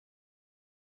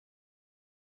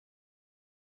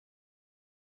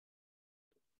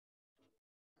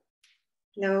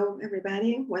Hello,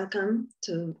 everybody. Welcome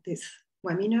to this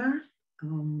webinar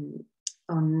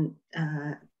on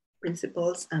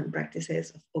principles and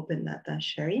practices of open data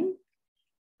sharing.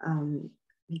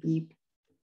 Maybe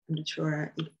I'm not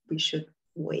sure if we should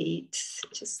wait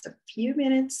just a few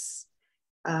minutes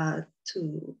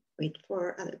to wait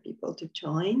for other people to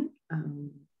join.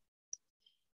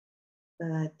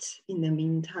 But in the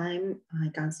meantime, I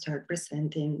can start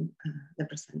presenting the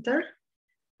presenter.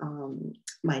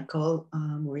 Michael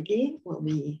Morley will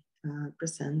be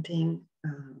presenting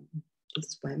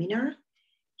this webinar.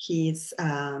 He is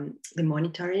the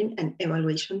monitoring and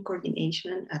evaluation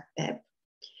coordination at PEP.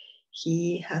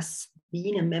 He has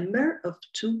been a member of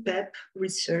 2 PEP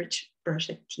research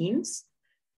project teams.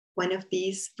 One of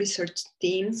these research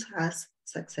teams has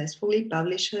successfully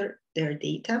published their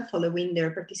data following their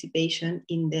participation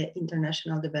in the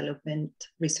International Development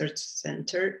Research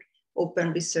Center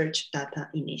Open Research Data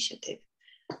Initiative.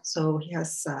 So he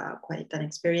has quite an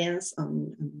experience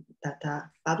on data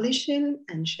publishing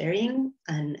and sharing,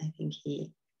 and I think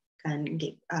he can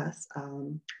give us a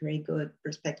very good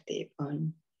perspective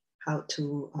on how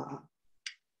to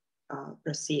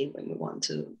proceed when we want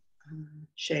to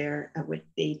share with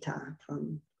data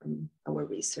from our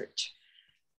research.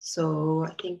 So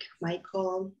I think,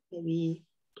 Michael, maybe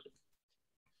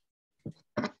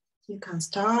you can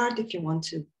start if you want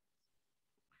to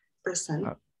present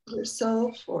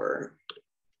yourself or.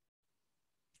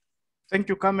 Thank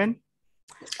you, Carmen.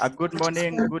 Good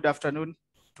morning, good afternoon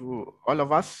to all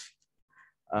of us.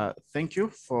 Thank you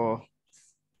for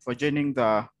joining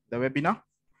the webinar.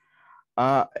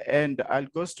 And I'll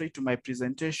go straight to my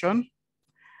presentation.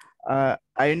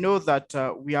 I know that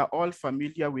we are all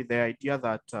familiar with the idea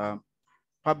that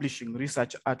publishing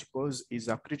research articles is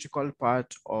a critical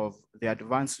part of the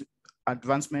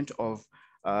advancement of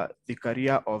the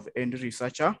career of any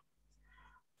researcher.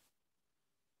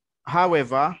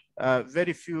 However,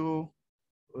 very few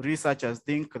researchers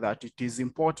think that it is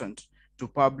important to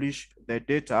publish the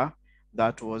data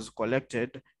that was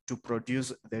collected to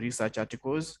produce the research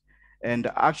articles.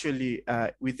 And actually,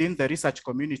 within the research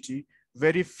community,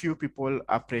 very few people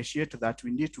appreciate that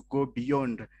we need to go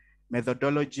beyond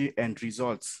methodology and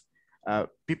results.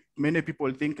 Many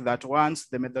people think that once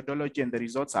the methodology and the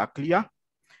results are clear,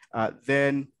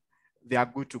 then they are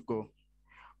good to go.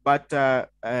 But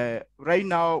right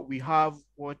now we have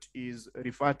what is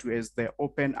referred to as the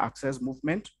open access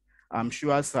movement. I'm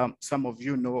sure some of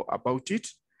you know about it.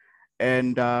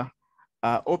 And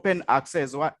open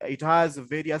access, it has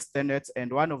various tenets,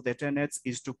 and one of the tenets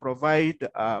is to provide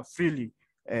freely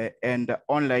and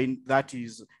online, that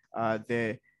is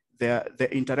the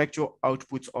intellectual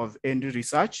outputs of any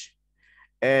research.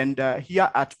 And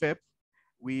here at PEP,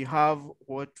 we have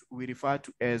what we refer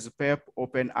to as PEP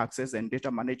Open Access and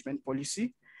Data Management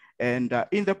Policy. And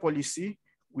in the policy,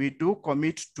 we do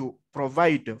commit to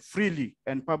provide freely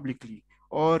and publicly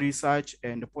all research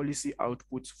and policy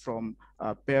outputs from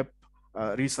PEP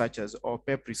researchers or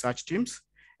PEP research teams.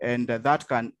 And that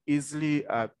can easily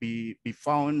be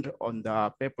found on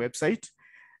the PEP website.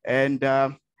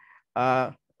 And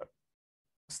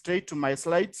straight to my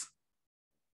slides.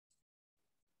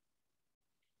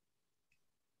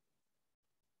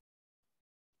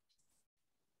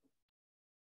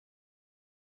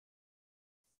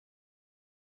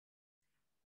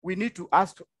 We need to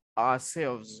ask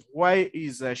ourselves, why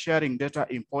is sharing data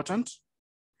important?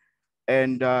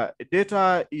 And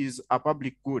data is a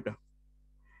public good.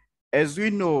 As we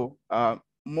know,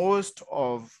 most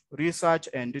of research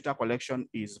and data collection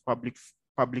is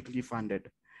publicly funded.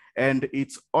 And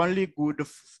it's only good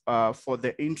for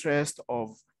the interest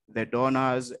of the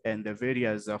donors and the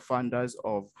various funders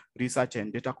of research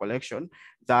and data collection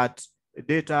that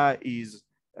data is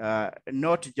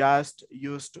not just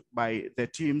used by the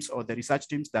teams or the research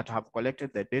teams that have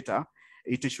collected the data.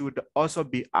 It should also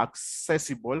be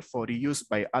accessible for reuse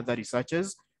by other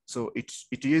researchers. So it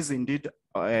is indeed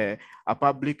a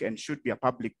public and should be a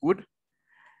public good.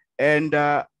 And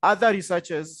other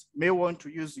researchers may want to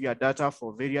use your data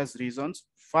for various reasons.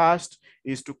 First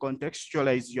is to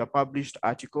contextualize your published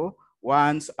article.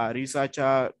 Once a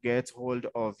researcher gets hold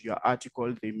of your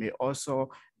article, they may also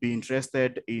be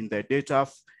interested in the data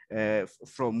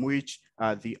from which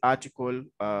the article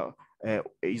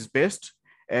is based.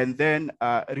 And then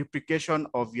replication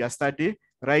of your study.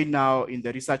 Right now in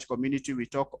the research community, we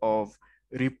talk of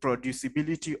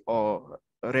reproducibility or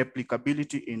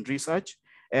replicability in research.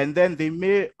 And then they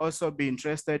may also be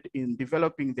interested in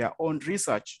developing their own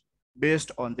research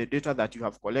based on the data that you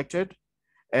have collected.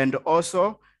 And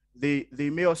also, they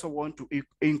may also want to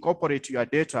incorporate your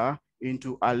data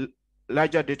into a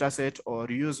larger data set or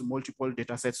reuse multiple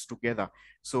data sets together.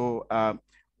 So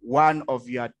one of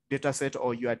your data set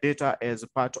or your data as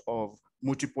part of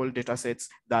multiple data sets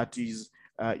that is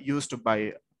used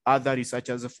by other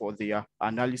researchers for their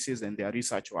analysis and their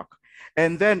research work.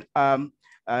 And then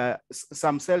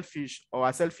some selfish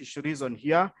reason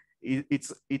here,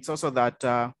 it's also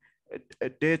that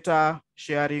data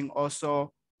sharing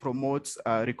also promotes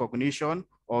recognition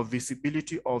or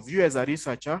visibility of you as a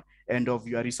researcher and of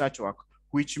your research work,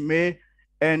 which may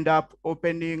end up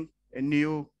opening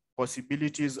new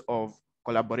possibilities of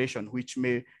collaboration, which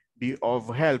may be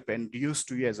of help and use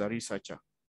to you as a researcher.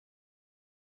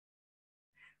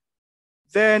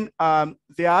 Then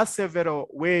there are several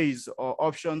ways or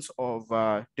options of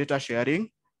data sharing.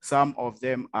 Some of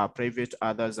them are private,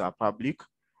 others are public.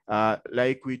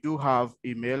 Like we do have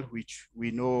email, which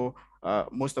we know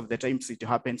most of the times it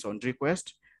happens on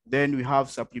request. Then we have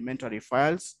supplementary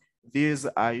files. These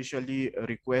are usually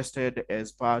requested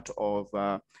as part of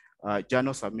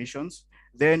journal submissions.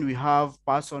 Then we have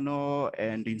personal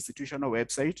and institutional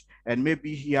website. And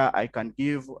maybe here I can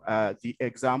give the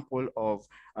example of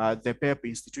the PEP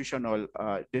institutional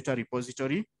data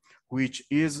repository, which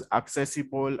is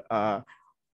accessible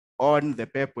on the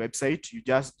PEP website. You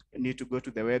just need to go to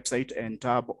the website and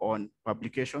tab on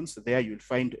publications. There you'll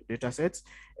find data sets.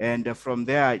 And from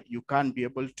there, you can be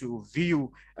able to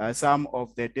view some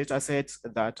of the data sets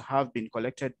that have been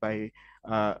collected by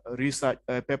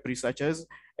PEP researchers.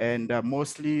 And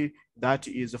mostly that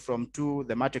is from two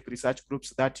thematic research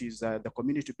groups, that is the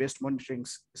community-based monitoring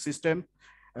system,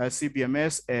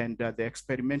 CBMS, and the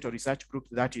experimental research group,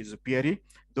 that is PIERI,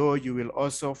 though you will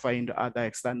also find other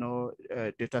external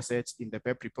data sets in the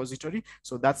PEP repository.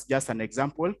 So that's just an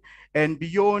example. And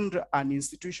beyond an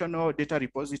institutional data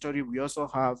repository, we also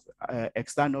have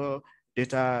external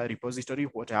data repository,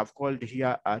 what I have called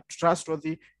here a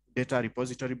trustworthy data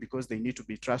repository, because they need to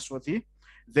be trustworthy.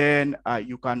 Then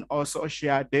you can also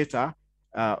share data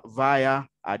via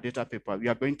a data paper. We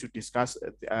are going to discuss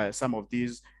some of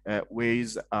these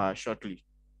ways shortly.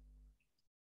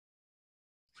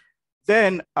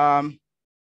 Then,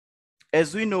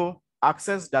 as we know,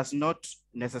 access does not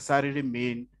necessarily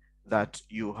mean that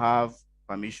you have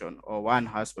permission or one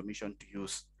has permission to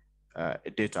use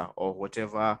data or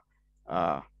whatever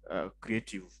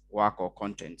creative work or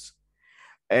contents.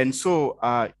 And so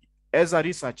as a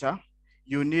researcher,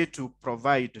 you need to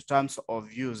provide terms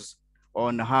of use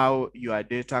on how your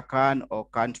data can or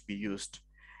can't be used.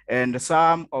 And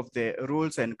some of the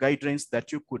rules and guidelines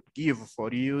that you could give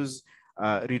for use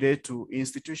relate to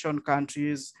institution,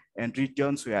 countries, and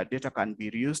regions where data can be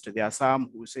reused. There are some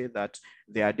who say that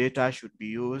their data should be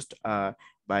used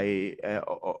by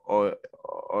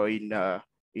or in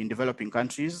developing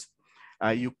countries.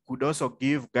 You could also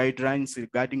give guidelines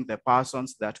regarding the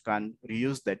persons that can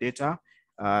reuse the data.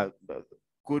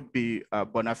 Could be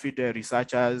bona fide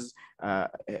researchers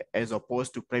as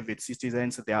opposed to private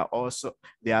citizens. There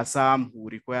are some who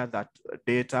require that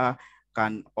data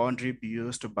can only be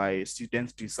used by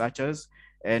student researchers.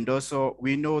 And also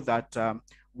we know that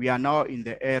we are now in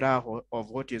the era of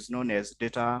what is known as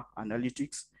data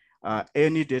analytics.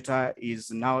 Any data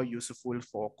is now useful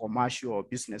for commercial or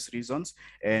business reasons,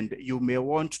 and you may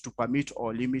want to permit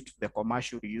or limit the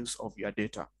commercial use of your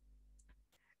data.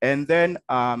 And then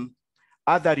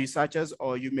other researchers,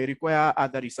 or you may require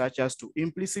other researchers to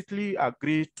implicitly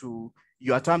agree to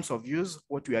your terms of use,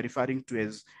 what we are referring to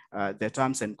as the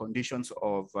terms and conditions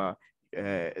of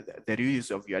the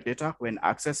reuse of your data when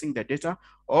accessing the data,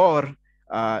 or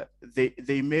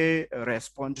they may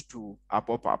respond to a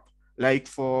pop-up. Like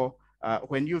for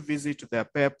when you visit the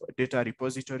PEP data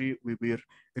repository, we will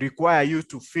require you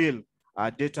to fill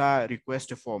a data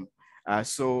request form.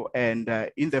 In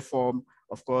the form,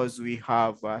 of course, we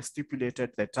have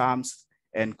stipulated the terms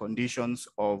and conditions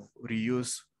of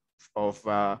reuse of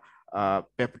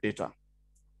PEP data.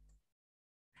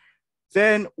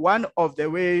 Then one of the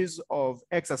ways of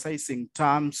exercising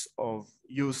terms of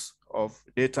use of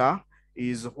data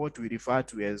is what we refer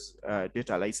to as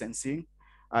data licensing.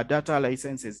 A data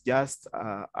license is just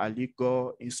a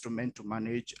legal instrument to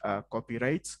manage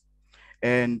copyrights.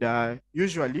 And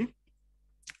usually,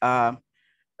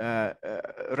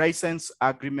 license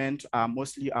agreements are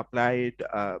mostly applied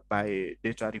by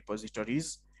data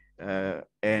repositories. A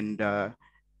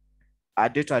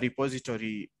data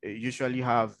repository usually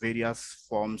have various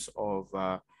forms of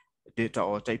data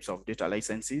or types of data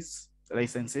licenses.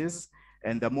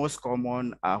 And the most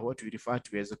common are what we refer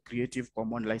to as Creative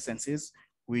Commons licenses,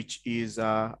 which is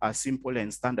a simple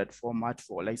and standard format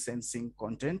for licensing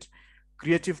content.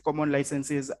 Creative Commons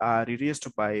licenses are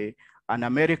released by an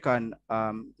American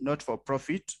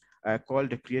not-for-profit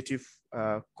called Creative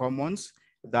Commons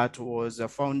that was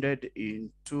founded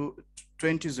in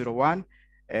 2001,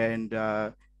 and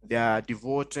they are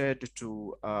devoted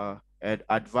to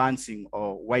advancing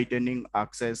or widening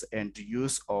access and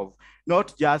use of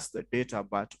not just the data,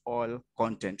 but all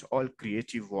content, all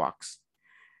creative works.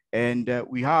 And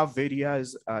we have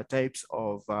various types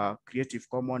of Creative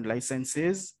Commons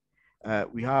licenses.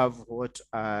 We have what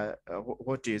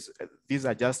is, these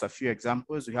are just a few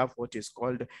examples. We have what is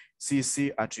called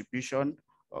CC attribution,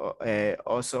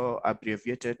 also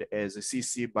abbreviated as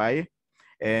CC BY.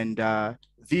 And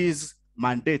these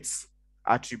mandates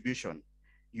attribution.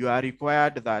 You are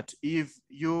required that if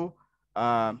you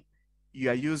are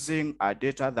using a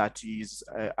data that is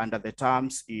under the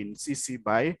terms in CC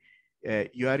BY,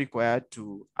 you are required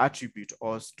to attribute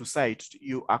or to cite,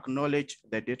 you acknowledge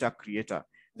the data creator,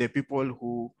 the people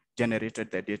who generated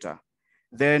the data.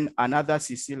 Then another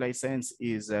CC license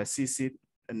is CC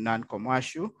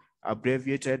non-commercial,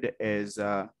 abbreviated as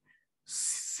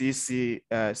CCNC,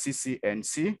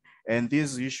 and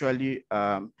this usually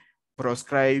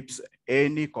proscribes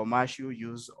any commercial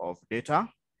use of data.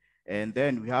 And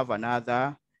then we have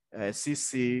another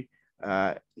CC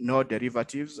no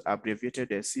derivatives,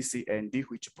 abbreviated as CCND,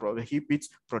 which prohibits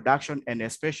production and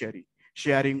especially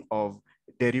sharing of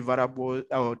derivative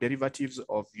or derivatives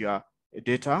of your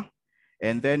data.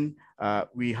 And then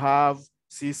we have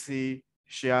CC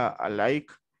share alike,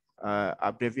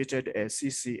 abbreviated as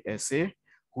CCSA,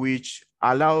 which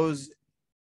allows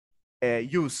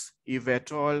use, if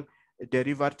at all,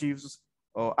 derivatives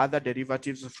or other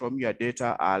derivatives from your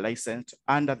data are licensed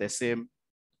under the same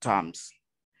terms.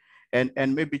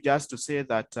 And maybe just to say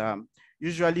that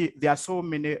usually there are so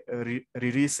many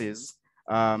releases,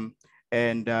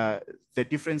 and the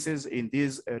differences in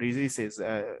these releases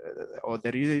or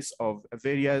the release of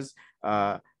various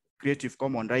Creative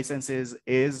Commons licenses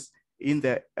is in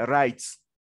the rights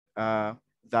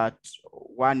that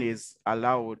one is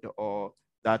allowed or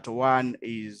that one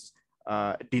is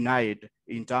denied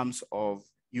in terms of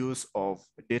use of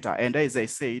data. And as I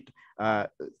said,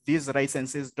 these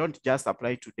licenses don't just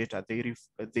apply to data, they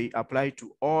apply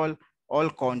to all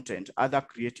content, other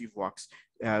creative works.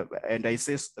 And I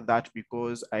say that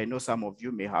because I know some of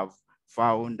you may have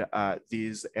found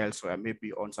these elsewhere,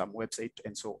 maybe on some website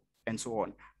and so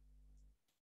on.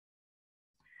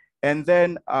 And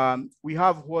then we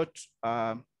have what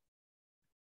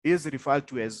is referred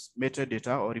to as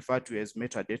metadata or referred to as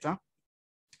metadata,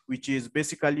 which is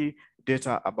basically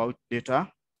data about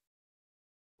data,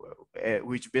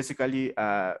 which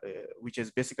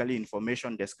is basically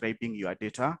information describing your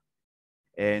data.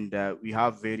 And we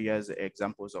have various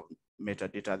examples of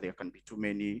metadata. There can be too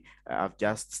many. I've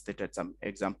just stated some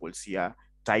examples here.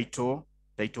 Title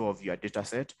of your data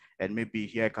set. And maybe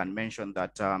here I can mention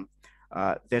that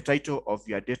the title of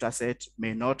your data set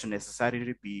may not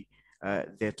necessarily be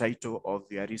the title of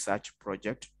your research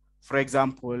project. For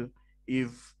example,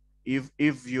 if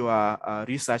your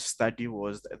research study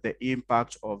was the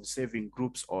impact of saving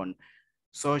groups on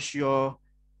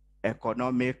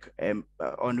socio-economic,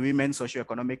 on women's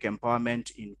socio-economic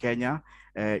empowerment in Kenya,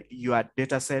 your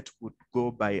data set would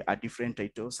go by a different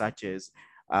title, such as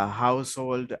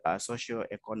household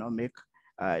socio-economic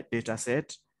data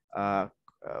set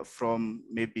from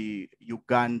maybe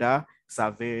Uganda,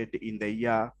 surveyed in the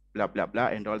year blah, blah, blah,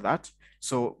 and all that.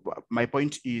 So my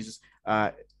point is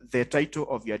the title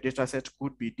of your data set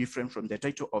could be different from the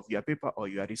title of your paper or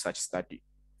your research study.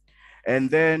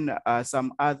 And then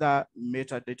some other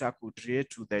metadata could relate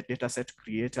to the dataset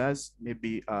creators,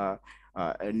 maybe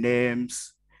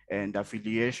names and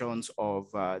affiliations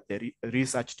of the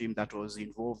research team that was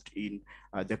involved in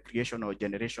the creation or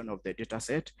generation of the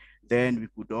dataset. Then we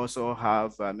could also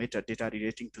have metadata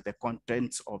relating to the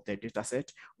contents of the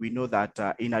dataset. We know that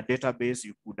in a database,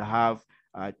 you could have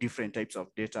different types of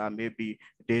data, maybe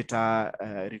data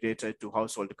related to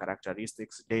household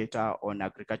characteristics, data on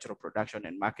agricultural production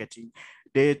and marketing,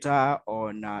 data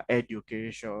on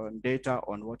education, data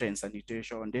on water and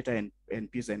sanitation, data and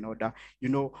peace and order, you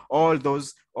know, all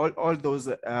those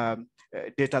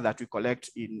data that we collect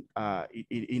in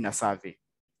a survey.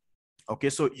 Okay,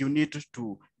 so you need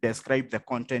to describe the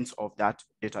contents of that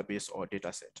database or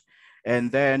data set.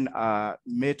 And then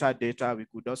metadata, we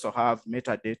could also have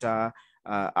metadata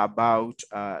about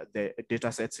the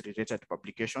data sets related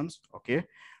publications, okay?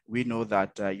 We know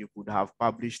that you could have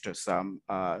published some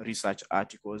research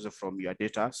articles from your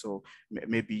data, so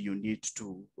maybe you need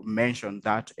to mention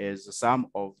that as some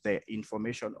of the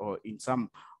information or in some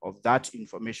of that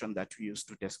information that we use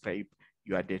to describe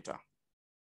your data.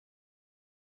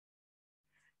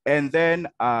 And then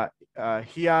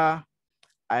here,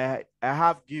 I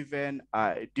have given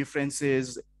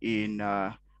differences in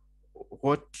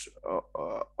what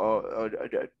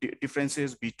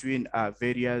differences between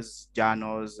various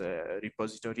journals,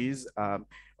 repositories.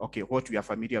 Okay, what we are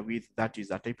familiar with, that is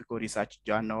a typical research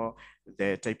journal,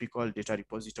 the typical data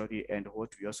repository, and what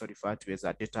we also refer to as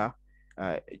a data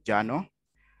journal.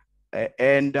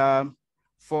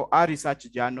 For our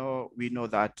research journal, we know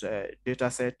that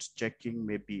dataset checking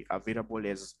may be available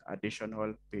as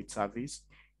additional paid service.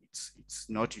 It's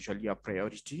not usually a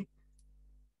priority.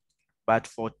 But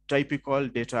for typical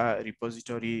data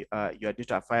repository, your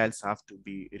data files have to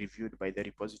be reviewed by the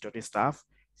repository staff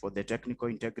for the technical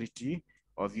integrity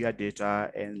of your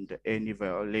data and any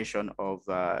violation of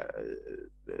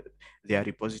their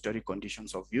repository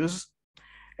conditions of use.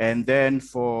 And then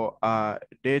for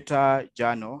data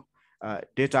journal,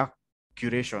 data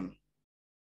curation,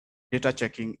 data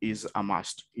checking is a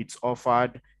must. It's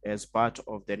offered as part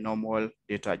of the normal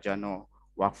data journal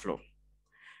workflow.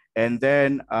 And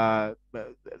then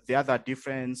the other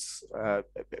difference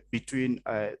between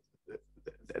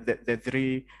the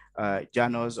three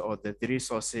journals or the three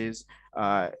sources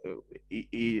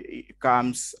it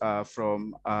comes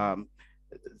from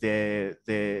the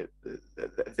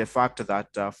fact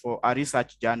that for a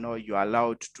research journal, you are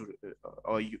allowed to,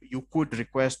 or you could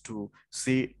request to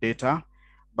see data,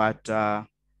 but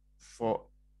for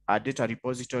a data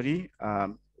repository,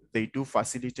 they do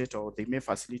facilitate, or they may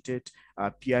facilitate a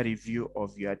peer review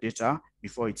of your data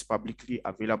before it's publicly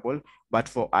available. But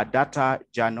for a data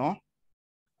journal,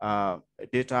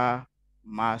 data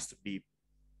must be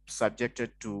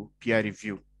subjected to peer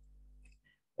review.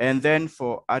 And then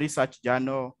for a research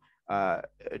journal,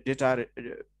 data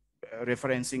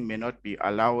referencing may not be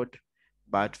allowed,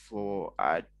 but for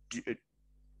a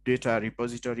data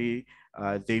repository,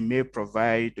 they may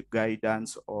provide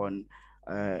guidance on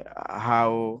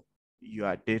how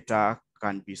your data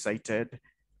can be cited.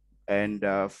 And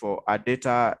for a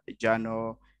data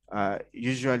journal,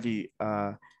 usually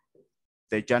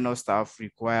the journal staff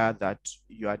require that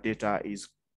your data is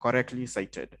correctly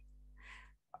cited.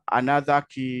 Another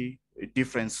key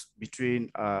difference between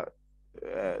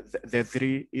the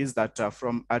three is that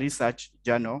from a research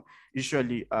journal,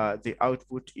 usually the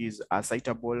output is a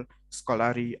citable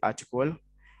scholarly article,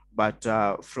 but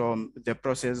from the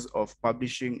process of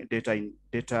publishing data in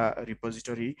data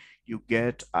repository, you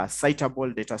get a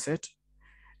citable data set.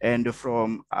 And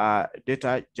from a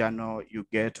data journal, you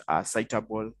get a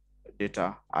citable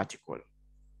data article.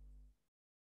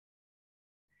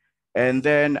 And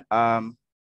then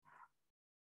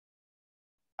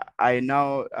I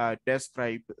now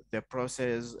describe the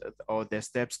process or the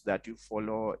steps that you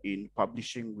follow in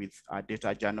publishing with a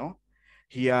data journal.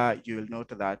 Here, you'll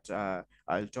note that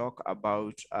I'll talk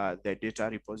about the data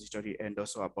repository and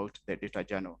also about the data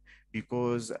journal,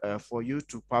 because for you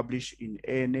to publish in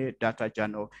any data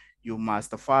journal, you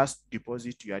must first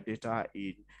deposit your data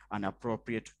in an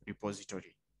appropriate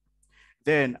repository.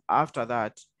 Then after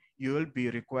that, you will be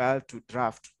required to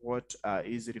draft what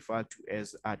is referred to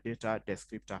as a data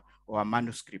descriptor or a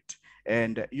manuscript.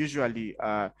 And usually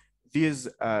these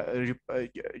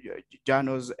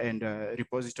journals and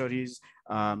repositories,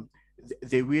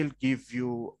 they will give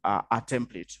you a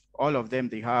template. All of them,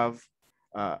 they have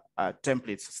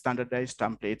templates, standardized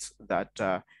templates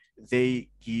that they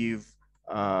give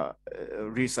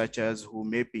researchers who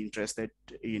may be interested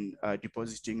in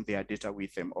depositing their data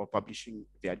with them or publishing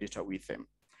their data with them.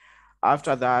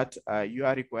 After that, you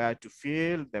are required to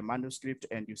fill the manuscript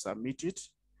and you submit it.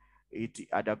 It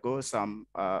undergoes some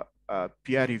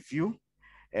peer review,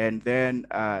 and then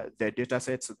the data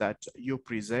sets that you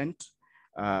present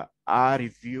are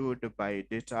reviewed by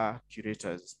data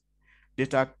curators.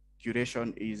 Data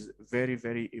curation is very,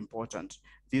 very important.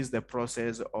 This is the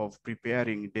process of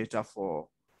preparing data for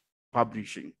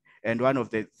publishing. And one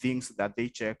of the things that they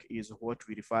check is what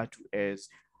we refer to as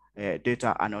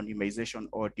data anonymization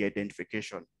or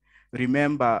de-identification.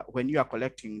 Remember, when you are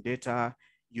collecting data,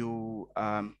 you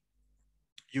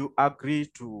agree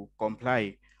to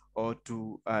comply or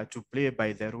to play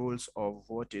by the rules of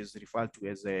what is referred to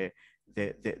as the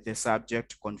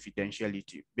subject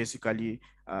confidentiality, basically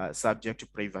subject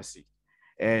privacy.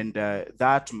 And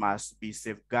that must be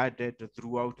safeguarded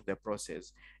throughout the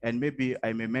process. And maybe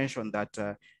I may mention that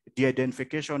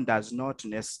de-identification does not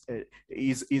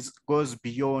goes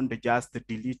beyond just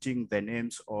deleting the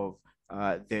names of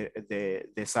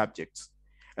the subjects.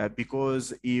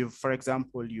 Because if, for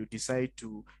example, you decide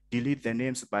to delete the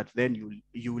names, but then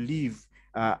you leave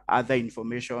other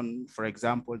information, for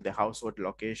example, the household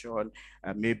location,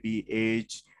 maybe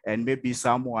age, and maybe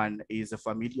someone is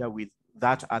familiar with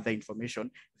that other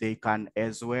information, they can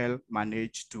as well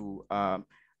manage to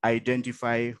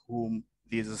identify whom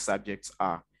these subjects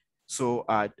are. So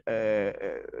data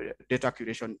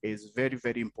curation is very,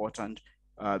 very important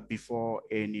before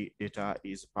any data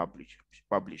is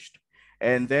published.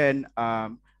 And then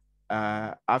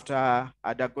after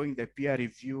undergoing the peer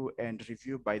review and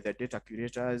review by the data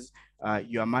curators,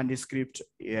 your manuscript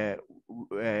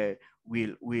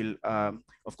will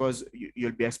of course,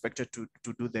 you'll be expected to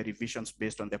do the revisions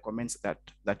based on the comments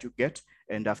that you get.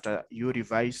 And after you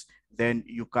revise, then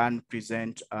you can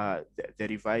present the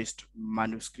revised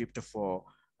manuscript for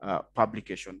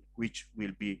publication, which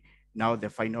will be now the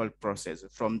final process.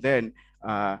 From then,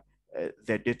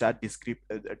 the data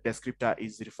descriptor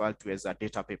is referred to as a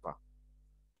data paper.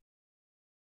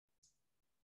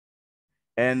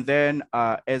 And then,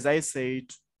 as I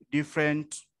said,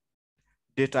 different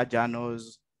data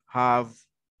journals have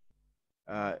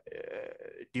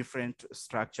different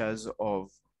structures of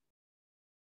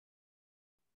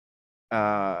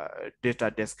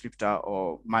data descriptor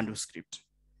or manuscript.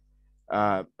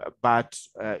 But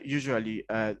usually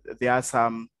there are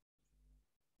some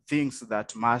things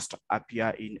that must appear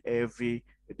in every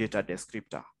data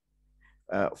descriptor.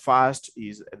 First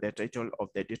is the title of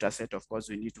the data set. Of course,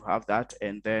 we need to have that.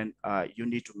 And then you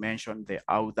need to mention the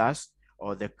authors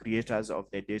or the creators of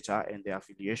the data and their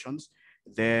affiliations.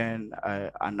 Then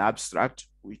an abstract,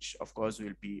 which of course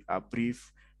will be a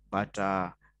brief, but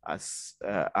as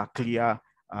a clear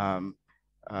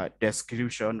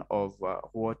description of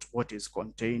what is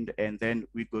contained. And then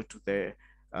we go to the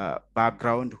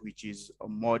background, which is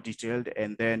more detailed.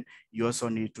 And then you also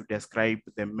need to describe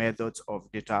the methods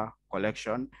of data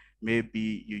collection.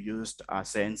 Maybe you used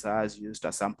sensors, used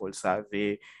a sample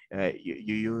survey,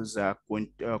 you use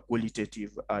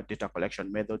qualitative data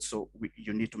collection methods. So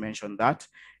you need to mention that.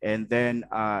 And then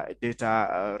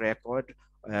data record.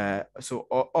 So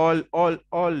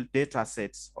all data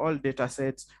sets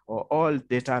or all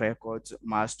data records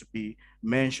must be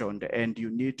mentioned, and you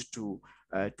need to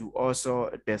also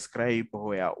describe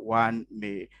where one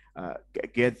may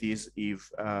get these if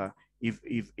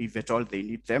at all they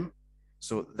need them.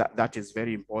 So that is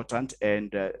very important,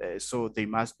 and so they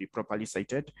must be properly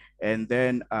cited. And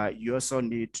then you also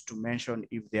need to mention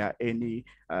if there are any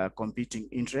competing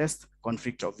interests,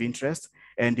 conflict of interest.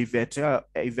 And if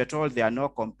at all there are no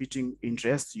competing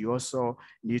interests, you also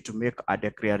need to make a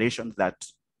declaration that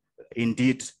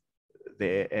indeed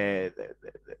they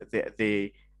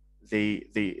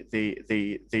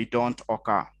don't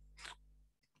occur.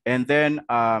 And then,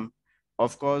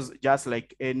 of course, just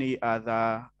like any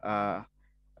other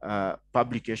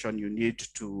publication, you need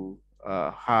to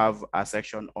have a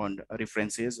section on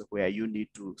references where you need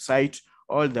to cite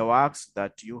all the works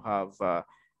that you have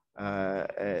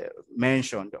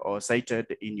mentioned or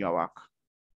cited in your work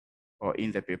or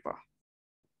in the paper.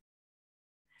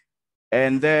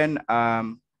 And then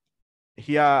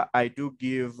here I do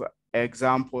give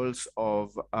examples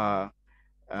of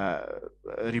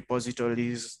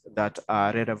repositories that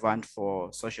are relevant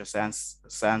for social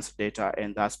science data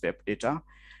and aspect data.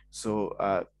 So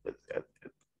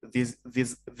these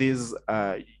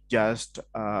are just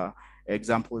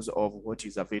examples of what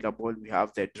is available. We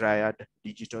have the Dryad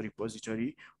digital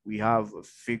repository. We have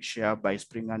Figshare by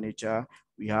Springer Nature.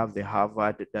 We have the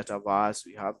Harvard Dataverse.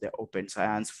 We have the Open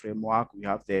Science Framework. We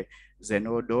have the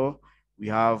Zenodo. We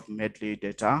have Medley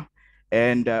Data.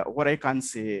 And what I can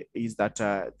say is that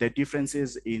the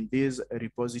differences in these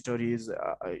repositories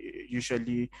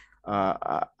usually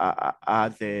are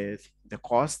the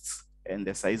costs and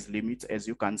the size limits. As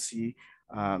you can see,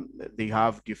 they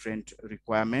have different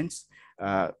requirements.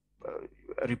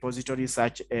 Repositories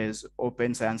such as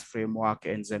Open Science Framework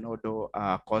and Zenodo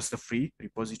are cost-free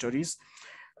repositories.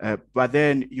 But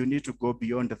then you need to go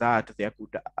beyond that. There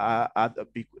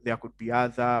could be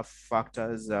other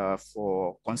factors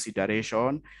for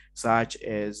consideration, such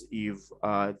as if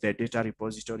the data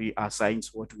repository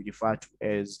assigns what we refer to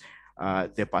as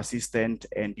the persistent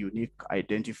and unique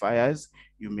identifiers.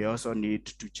 You may also need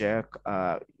to check,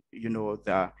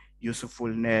 the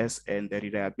usefulness and the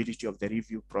reliability of the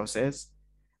review process,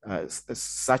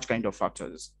 such kind of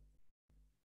factors.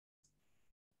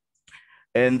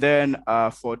 And then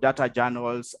for data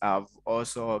journals, I've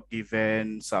also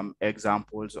given some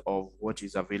examples of what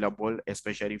is available,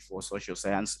 especially for social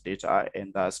science data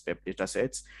and the SPEP data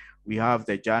sets. We have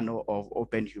the Journal of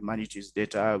Open Humanities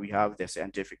Data. We have the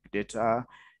scientific data,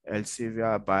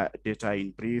 Elsevier data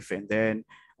in brief, and then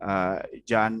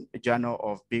Journal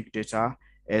of Big Data.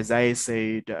 As I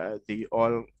said, they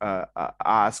all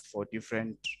ask for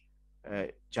different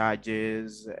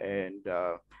charges and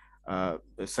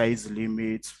the size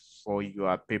limits. for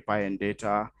your paper and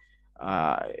data.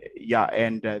 Yeah,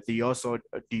 and they also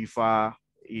differ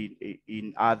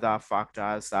in other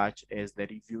factors such as the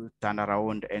review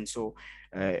turnaround. And so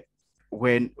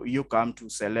when you come to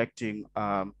selecting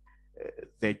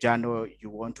the journal you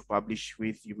want to publish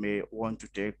with, you may want to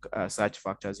take such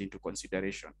factors into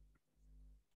consideration.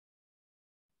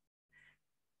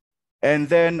 And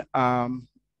then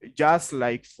just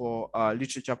like for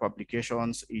literature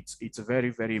publications, it's very,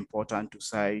 very important to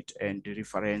cite and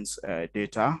reference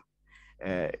data.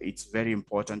 It's very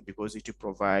important because it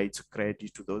provides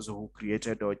credit to those who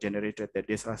created or generated the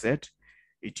data set.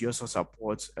 It also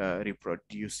supports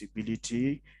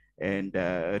reproducibility and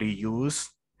reuse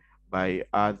by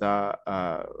other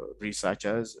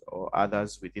researchers or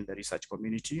others within the research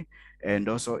community, and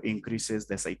also increases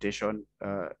the citation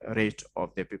rate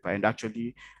of the paper. And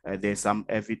actually, there's some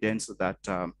evidence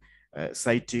that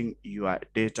citing your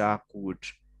data could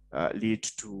lead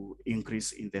to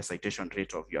increase in the citation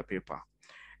rate of your paper.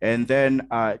 And then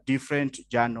different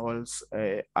journals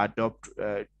adopt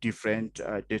different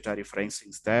data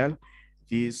referencing style.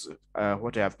 These,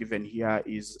 what I have given here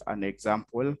is an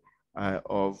example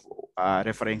of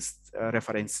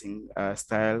referencing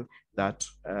style that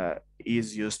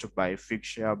is used by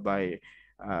Figshare,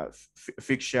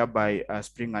 by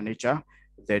Springer Nature.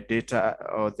 The data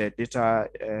or the data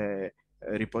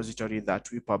repository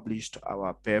that we published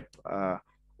our PEP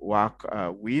work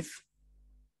with.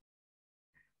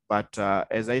 But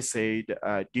as I said,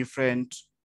 different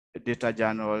data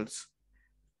journals,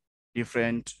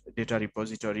 different data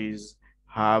repositories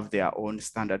have their own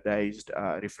standardized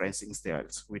referencing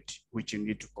styles, which you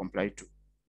need to comply to.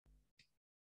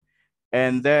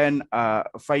 And then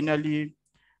finally,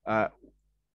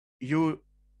 you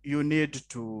need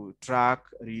to track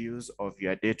reuse of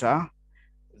your data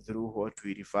through what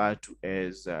we refer to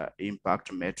as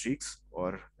impact metrics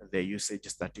or the usage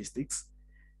statistics.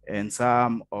 And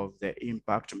some of the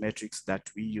impact metrics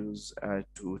that we use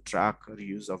to track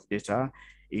reuse of data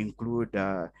include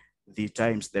the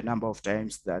number of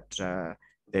times that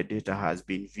the data has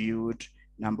been viewed,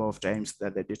 number of times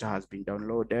that the data has been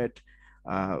downloaded.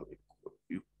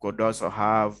 You could also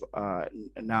have a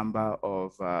number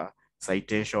of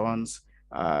citations,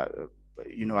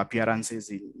 appearances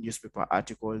in newspaper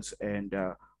articles, and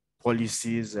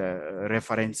policies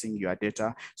referencing your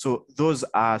data. So those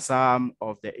are some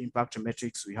of the impact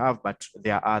metrics we have, but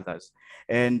there are others.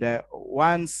 And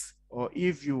once, or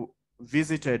if you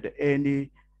visited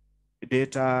any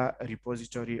data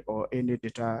repository or any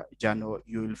data journal,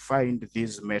 you'll find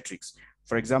these metrics.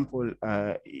 For example,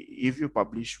 if you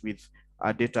publish with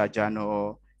a data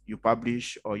journal, you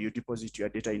publish or you deposit your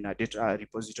data in a data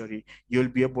repository, you'll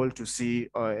be able to see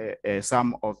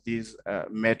some of these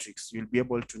metrics. You'll be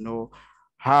able to know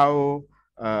how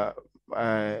the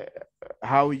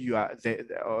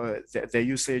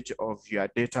usage of your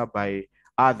data by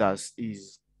others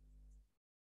is.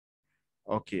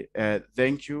 Okay,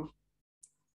 thank you.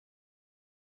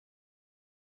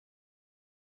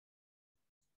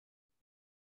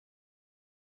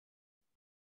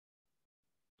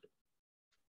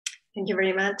 Thank you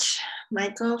very much,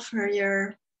 Michael, for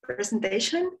your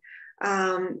presentation.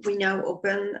 We now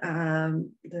open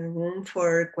the room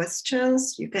for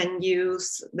questions. You can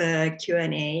use the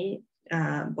Q&A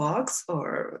box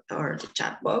or the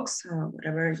chat box,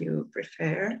 whatever you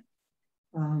prefer.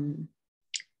 How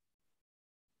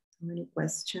many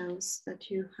questions that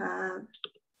you have?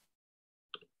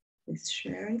 Please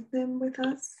share them with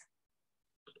us.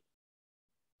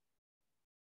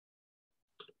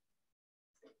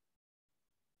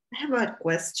 I have a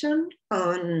question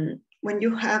on when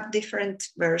you have different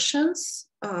versions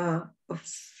of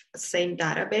the same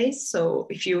database. So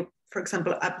if you, for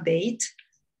example, update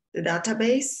the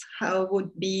database, how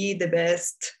would be the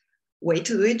best way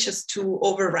to do it? Just to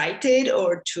overwrite it,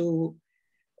 or to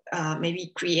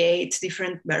maybe create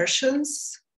different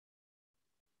versions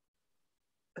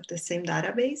of the same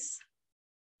database?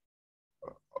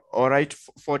 All right,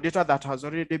 for data that has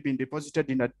already been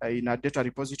deposited in a data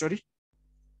repository?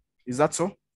 Is that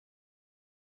so?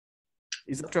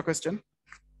 Is that your question?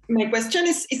 My question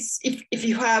is if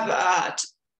you have,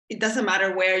 it doesn't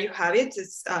matter where you have it,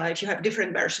 it's, if you have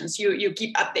different versions, you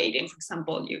keep updating. For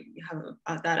example, you have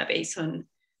a database on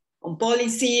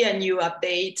policy, and you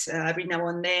update every now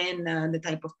and then the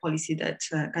type of policy that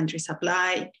countries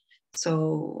apply.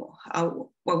 So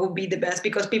what would be the best?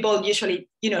 Because people usually,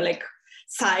 like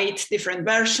cite different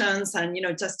versions, and,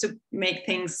 just to make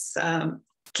things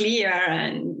clear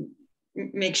and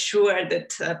make sure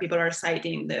that people are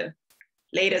citing the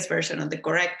latest version or the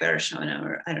correct version,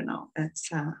 or I don't know, that's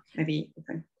maybe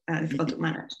difficult to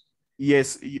manage.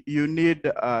 Yes, you need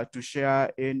to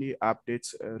share any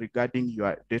updates regarding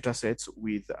your data sets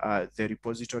with the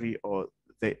repository or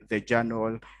the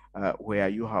journal where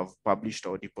you have published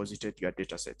or deposited your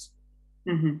data sets.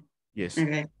 Mm-hmm. Yes.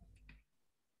 Okay.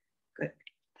 Good.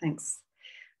 Thanks.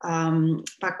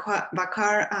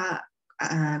 Bakar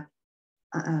has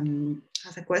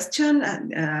a question.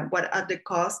 What are the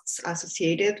costs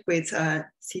associated with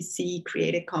CC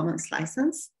Creative Commons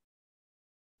license?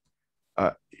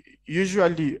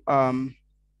 Usually,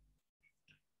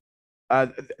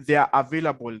 they are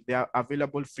available. They are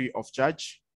available free of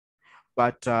charge.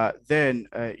 But then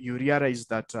you realize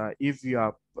that if you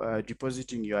are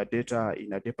depositing your data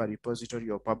in a data repository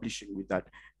or publishing with that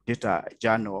data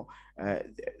journal,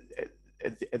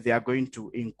 they are going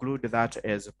to include that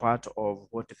as part of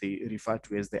what they refer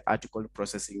to as the article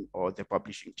processing or the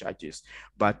publishing charges.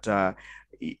 But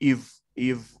if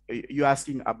you're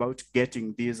asking about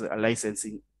getting these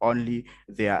licensing only,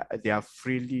 they are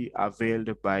freely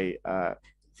availed by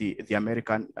the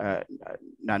American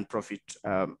nonprofit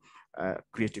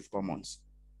Creative Commons.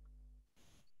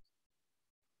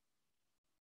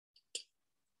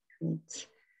 Great.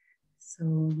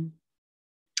 So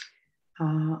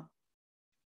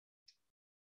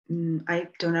I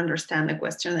don't understand the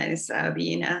question that is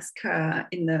being asked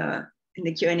in the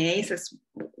Q&A. It says,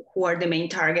 who are the main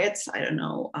targets? I don't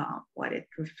know what it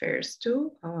refers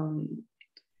to.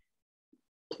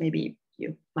 Maybe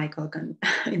you, Michael, can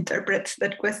interpret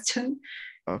that question.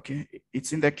 Okay,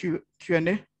 it's in the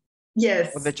Q&A?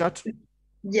 Yes. Or the chat?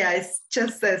 Yeah, it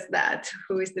just says that.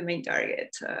 Who is the main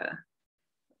target?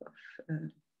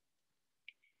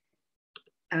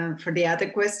 For the other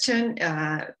question,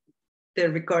 the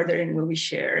recording will be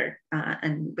shared,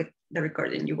 and with the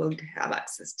recording, you will have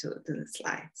access to the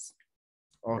slides.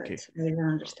 Okay. But I don't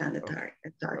understand the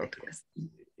target okay. question.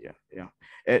 Yeah.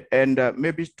 And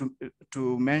maybe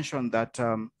to mention that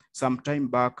some time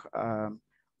back,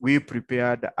 we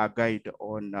prepared a guide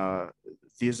on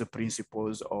these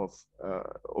principles of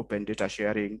open data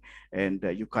sharing, and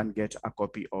you can get a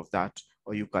copy of that,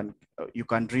 or you can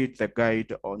read the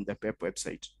guide on the PEP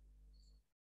website.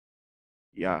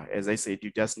 Yeah, as I said,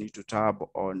 you just need to tab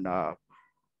on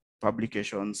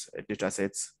publications,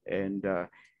 datasets, and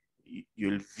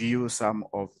you'll view some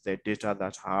of the data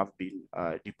that have been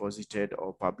deposited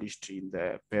or published in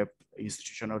the PEP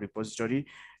institutional repository,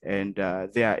 and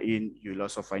therein you'll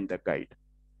also find the guide.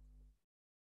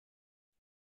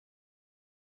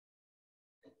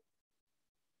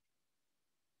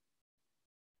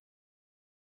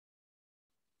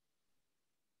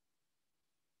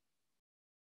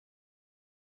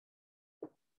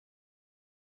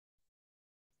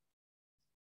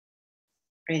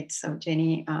 Great. So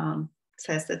Jenny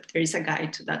says that there is a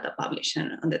guide to data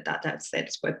publishing on the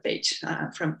datasets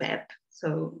webpage from PEP.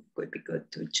 So it would be good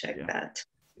to check that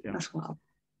as well.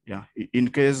 Yeah, in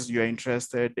case you're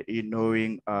interested in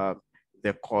knowing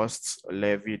the costs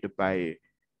levied by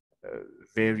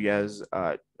various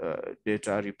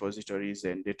data repositories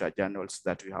and data journals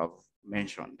that we have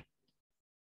mentioned.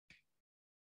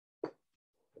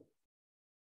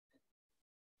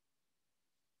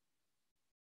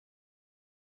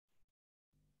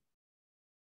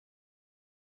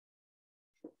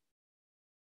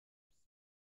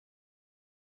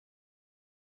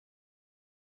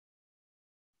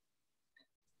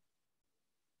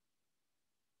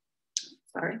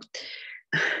 Sorry.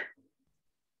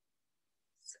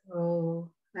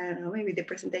 So I don't know, maybe the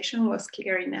presentation was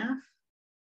clear enough.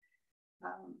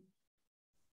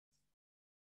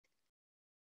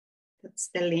 That's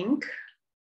the link.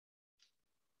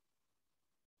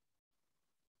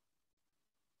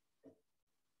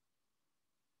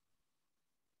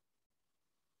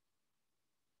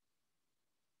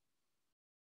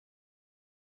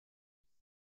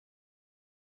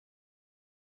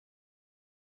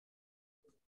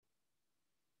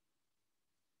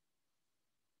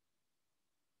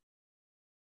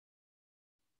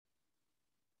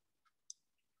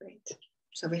 Great.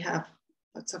 So we have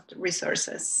lots of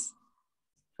resources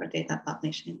for data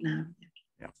publishing now.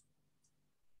 Yeah.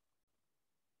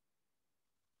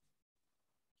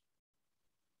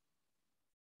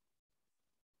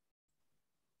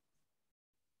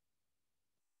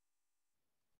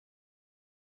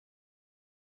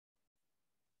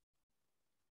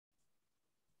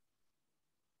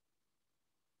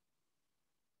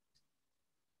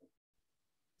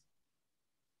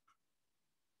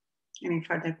 Any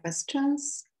further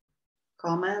questions,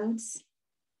 comments,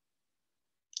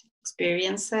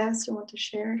 experiences you want to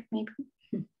share, maybe?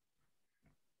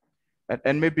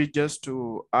 And maybe just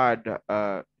to add,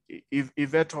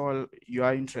 if at all you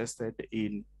are interested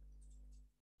in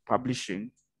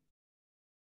publishing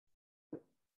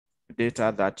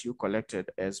data that you collected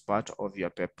as part of your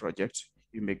PEP project,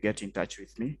 you may get in touch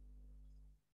with me.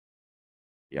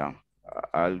 Yeah,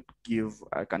 I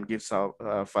can give some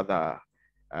further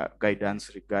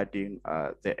guidance regarding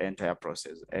the entire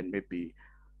process, and maybe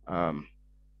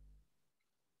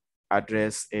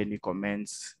address any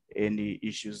comments, any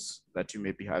issues that you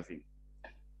may be having.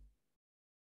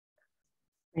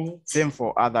 Great. Same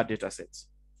for other data sets.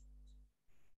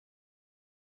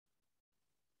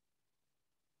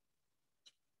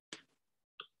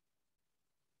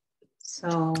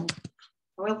 So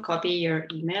I will copy your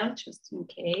email just in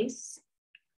case.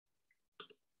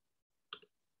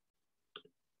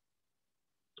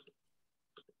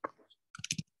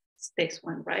 It's this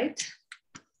one, right?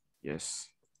 Yes.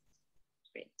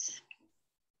 Great.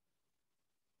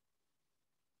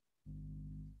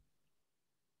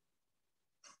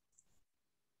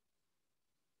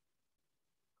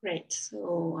 Great.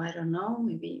 So I don't know,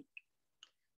 maybe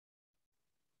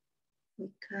we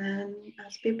can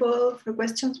ask people for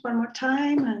questions one more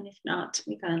time, and if not,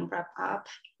 we can wrap up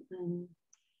and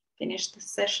finish the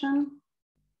session.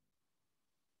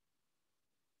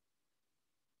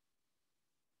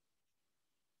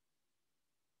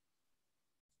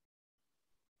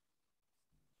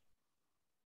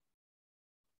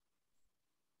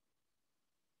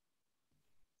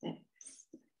 Yes.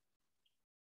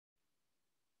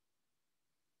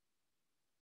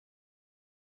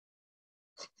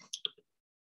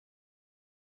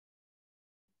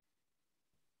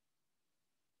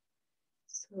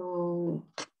 So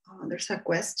there's a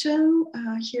question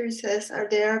here. It says, are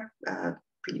there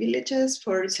privileges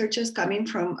for researchers coming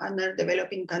from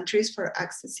underdeveloping countries for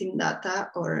accessing data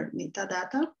or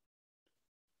metadata?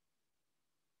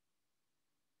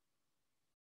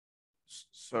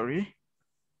 Sorry?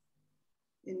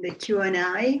 In the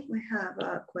Q&A, we have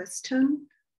a question.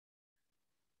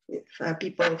 If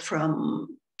people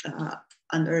from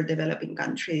underdeveloping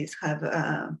countries have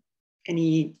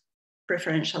any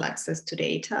preferential access to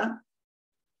data?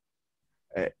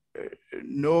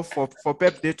 No, for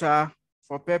PEP data,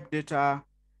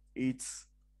 it's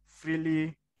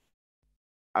freely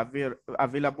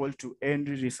available to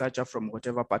any researcher from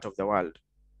whatever part of the world.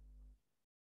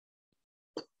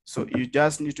 So you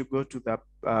just need to go to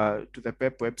the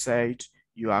PEP website.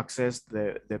 You access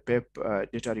the PEP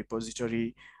data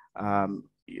repository.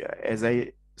 As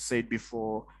I said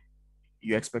before,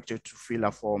 you're expected to fill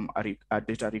a form, a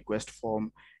data request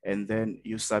form, and then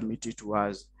you submit it to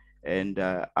us. And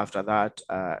after that,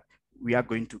 we are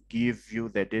going to give you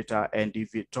the data. And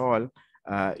if at all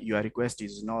your request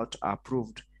is not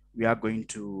approved, we are going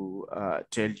to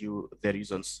tell you the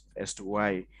reasons as to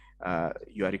why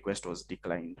your request was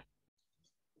declined.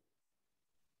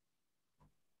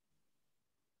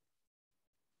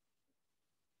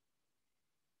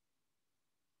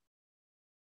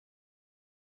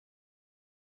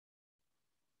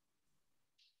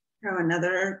 Now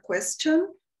another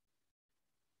question.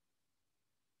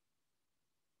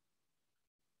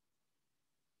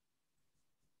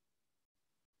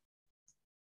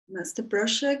 Must the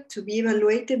project to be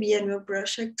evaluated be a new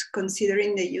project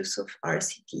considering the use of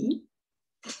RCT?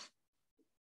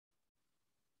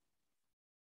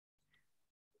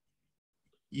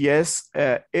 Yes,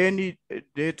 any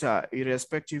data,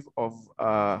 irrespective of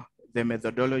the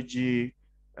methodology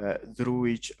through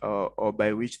which or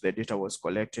by which the data was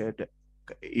collected,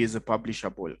 is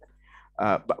publishable.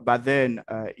 But then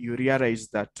you realize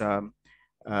that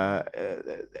there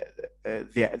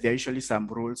are usually some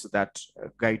rules that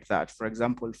guide that. For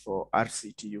example, for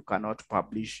RCT, you cannot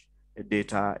publish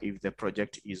data if the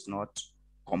project is not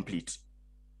complete.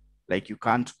 Like you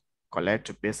can't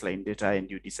collect baseline data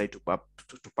and you decide to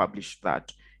publish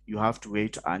that. You have to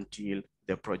wait until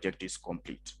the project is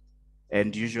complete.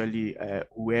 And usually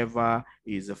whoever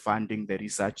is funding the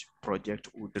research project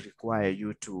would require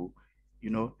you to,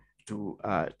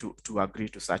 to agree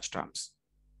to such terms.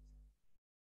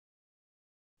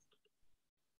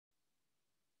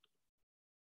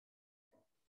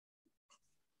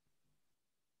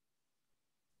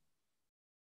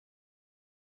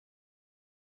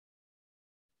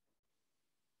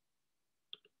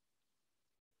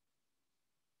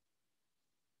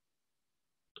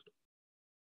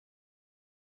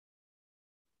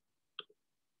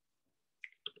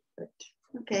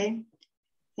 Okay,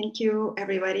 thank you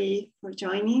everybody for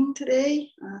joining today.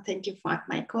 Thank you,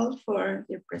 Michael, for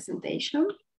your presentation.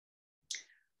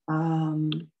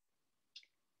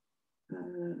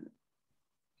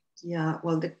 Yeah,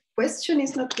 well, the question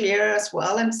is not clear as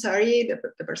well. I'm sorry,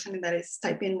 the person that is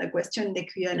typing the question in the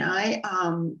Q&A.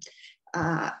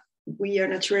 we are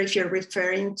not sure if you're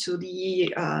referring to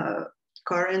the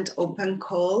current open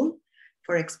call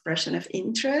for expression of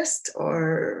interest,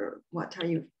 or what are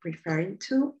you referring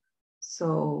to?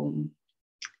 So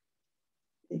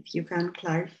if you can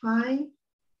clarify.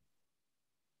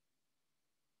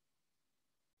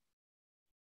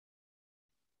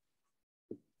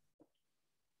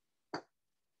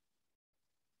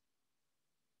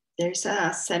 There's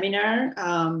a seminar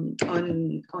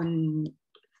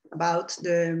about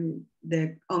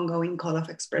the ongoing call of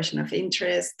expression of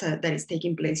interest that is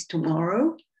taking place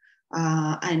tomorrow.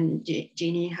 And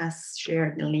Jeannie has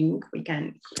shared the link. We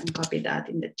can copy that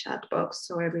in the chat box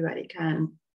so everybody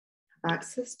can have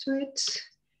access to it.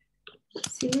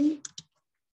 Let's see.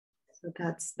 So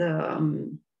that's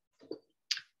the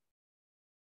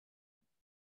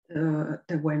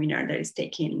webinar that is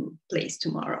taking place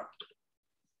tomorrow.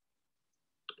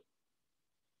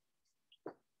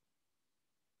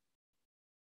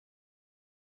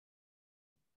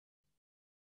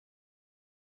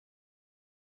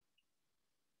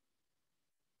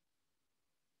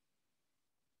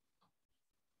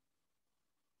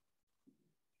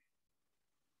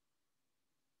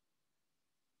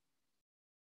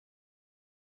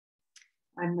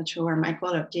 I'm not sure,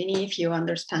 Michael or Jenny, if you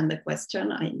understand the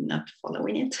question. I'm not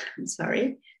following it. I'm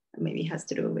sorry. Maybe it has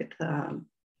to do with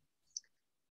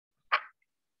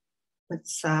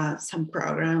some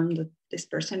program that this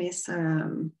person is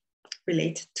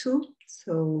related to.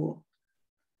 So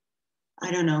I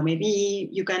don't know. Maybe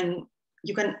you can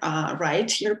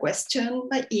write your question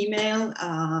by email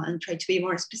and try to be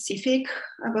more specific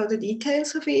about the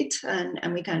details of it,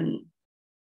 and we can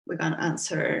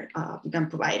answer. We can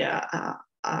provide a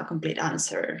complete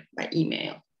answer by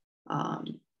email,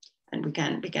 and we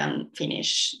can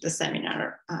finish the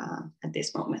seminar at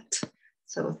this moment.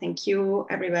 So thank you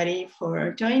everybody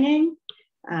for joining,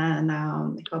 and I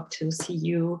hope to see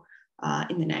you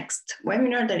in the next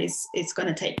webinar that is going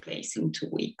to take place in 2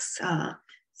 weeks.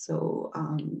 So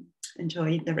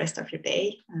enjoy the rest of your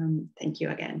day. Thank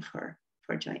you again for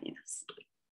joining us.